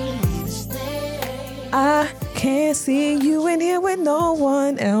can't even stay. I can't see you in here with no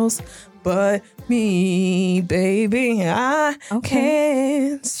one else but me, baby. I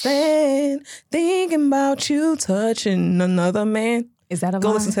can't stand thinking about you touching another man. Is that a Go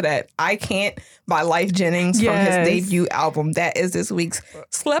line? listen to that. I Can't by Life Jennings from his debut album. That is this week's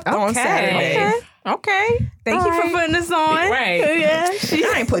Slept On Saturday. Okay. Thank you for putting this on. Right. Yeah.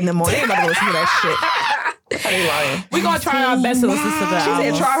 I ain't putting them on. They ain't about to listen to that shit. I ain't lying. We're gonna try our best to listen to the She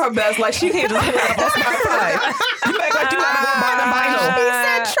said album. try her best. Like she can't just put it up on Spotify. You act like you gotta go buy the vinyl. He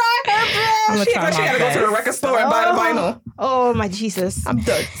said try her I'm best. gonna She try act like she my gotta go to the best. record store and buy the vinyl. Oh my Jesus. I'm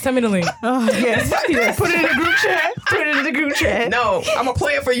done. Send me the link. Oh, yes. Yes. Put it in the group chat. Put it in the group chat. No, I'm gonna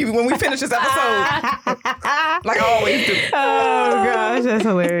play it for you when we finish this episode. Like I always do. Oh gosh, that's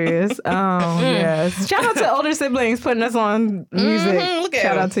hilarious. Oh yes. Shout out to older siblings putting us on music. Look at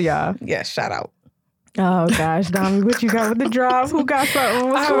Shout them. out to y'all. Yeah, shout out. Oh gosh, Dami, what you got with the drop? Who got something?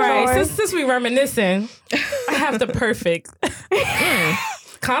 What's All going right, on? since we reminiscing, I have the perfect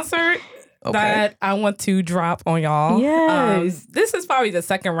concert that I want to drop on y'all. Yes. This is probably the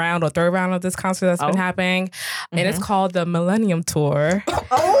second round or third round of this concert that's been happening, and it's called the Millennium Tour. But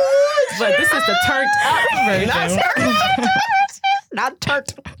this is the turned up version. Not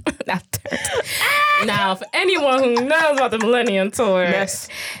turned. Not turned. Now, for anyone who knows about the Millennium Tour, Yes.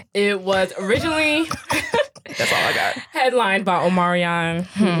 it was originally That's all I got. headlined by Omarion,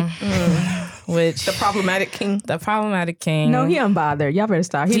 which The Problematic King. the Problematic King. No, he unbothered. Y'all better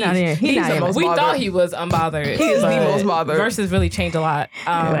stop. He's not in. He's not the in. most We bothered. thought he was unbothered. He is the but most bothered. Verses really changed a lot.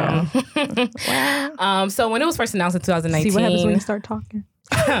 So when it was first announced in 2019, See what happens when you start talking.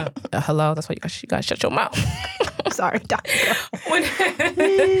 hello, that's why you gotta shut your mouth. Sorry, Dr.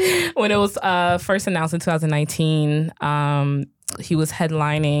 When it was first announced in 2019, he was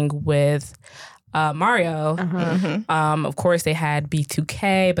headlining with Mario. Of course, they had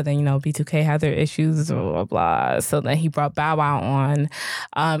B2K, but then, B2K had their issues, blah, blah, blah. So then he brought Bow Wow on.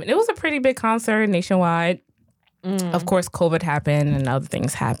 And it was a pretty big concert nationwide. Of course, COVID happened and other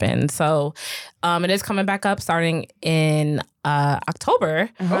things happened. So it is coming back up starting in October,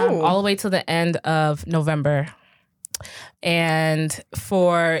 all the way to the end of November. And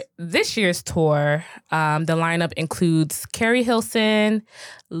for this year's tour, the lineup includes Carrie Hilson,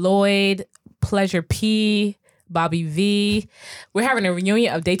 Lloyd, Pleasure P, Bobby V. We're having a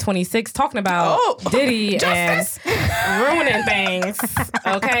reunion of Day 26 talking about Diddy and ruining things.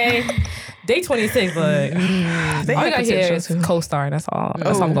 Okay? Day 26, look. All you got here is Co-Star. That's all.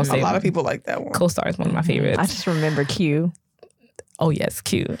 That's all I'm going to say. A lot of people like that one. Co-Star is one of my favorites. I just remember Q. Oh, yes,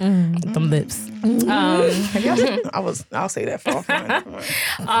 Q. Them lips. I'll say that for offline.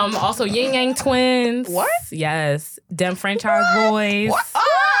 Also, Yin Yang Twins. What? Yes. Dem Franchise Boys. What?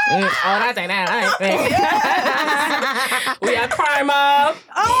 I think that. We have Crime Up.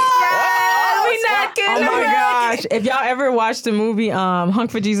 We knocking. Oh my gosh! If y'all ever watched the movie Hunk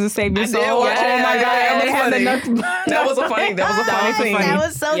for Jesus Save Your Soul, watch it. oh my god! That They had the That was a funny thing. That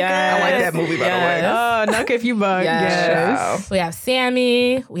was so good. I like that movie, by the way. Oh, Nuck if you bug. Yes. We have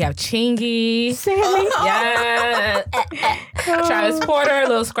Sammy. We have Chingy. Sammy. Yeah. Travis Porter,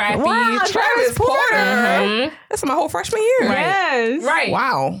 Little Scrappy. Wow, Travis Porter. That's my whole freshman year. Yes. Right.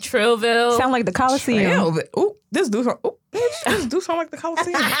 Wow. Trillville. Sound like the Coliseum. Ooh, this dude sound like the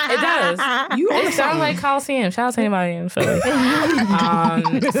Coliseum. It does. It sounds like Coliseum. Shout out to anybody in Philly.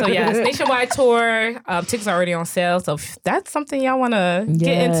 So yeah, it's nationwide tour. Tickets are already on sale. So if that's something y'all want to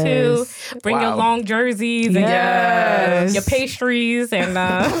get into, bring your long jerseys and your pastries and.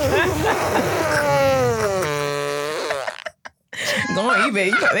 Go on eBay.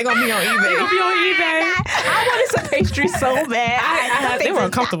 They're going to be on eBay. I wanted some pastry so bad. They were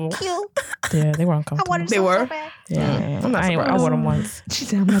uncomfortable. Yeah, they were uncomfortable. They were? Yeah, I'm not surprised. I wore them once. She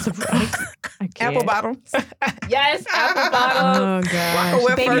said, I'm not surprised. Apple bottoms. Yes, apple bottom. Oh, God.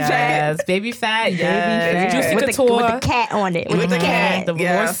 Rock a Baby fur jacket. Baby fat. Yes. Juicy With Couture. the cat on it. With the cat. The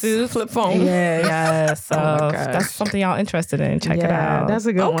Yes. suit. Flip phone. Yeah, so gosh. that's something y'all interested in. Check it out. That's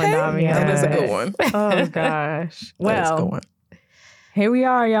a good one, Dami. That is a good one. Oh, gosh. That's a good Well, one. here we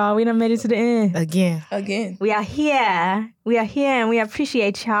are, y'all. We done made it to the end. Again. We are here. We are here, and we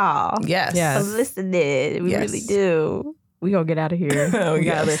appreciate y'all Yes. Yes. for listening. We Yes. really do. We gonna get out of here. Oh, We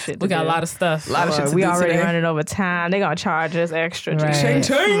got yes. other shit to We got do. a lot of stuff. A lot of shit to We do already today. running over time. They gonna charge us extra. Right. Ching,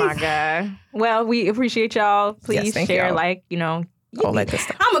 ching. Oh my God. Well, we appreciate y'all. Please Yes, thank share, y'all. like, All that good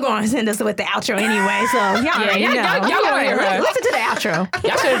stuff. I'm going to go and send us with the outro anyway, so y'all already know. y'all already heard. Listen to the outro.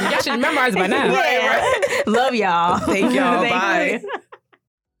 Y'all should memorize it by now. Yeah. Love y'all. Thank y'all. Thank Bye.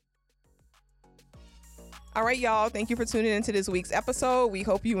 All right, y'all. Thank you for tuning into this week's episode. We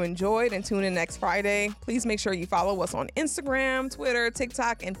hope you enjoyed and tune in next Friday. Please make sure you follow us on Instagram, Twitter,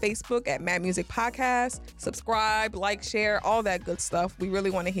 TikTok, and Facebook at Mad Music Podcast. Subscribe, like, share, all that good stuff. We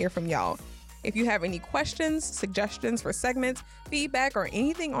really want to hear from y'all. If you have any questions, suggestions for segments, feedback, or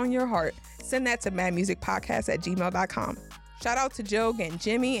anything on your heart, send that to madmusicpodcast@gmail.com. Shout out to Joe and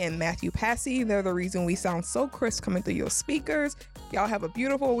Jimmy and Matthew Passy. They're the reason we sound so crisp coming through your speakers. Y'all have a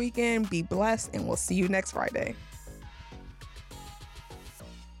beautiful weekend. Be blessed, and we'll see you next Friday.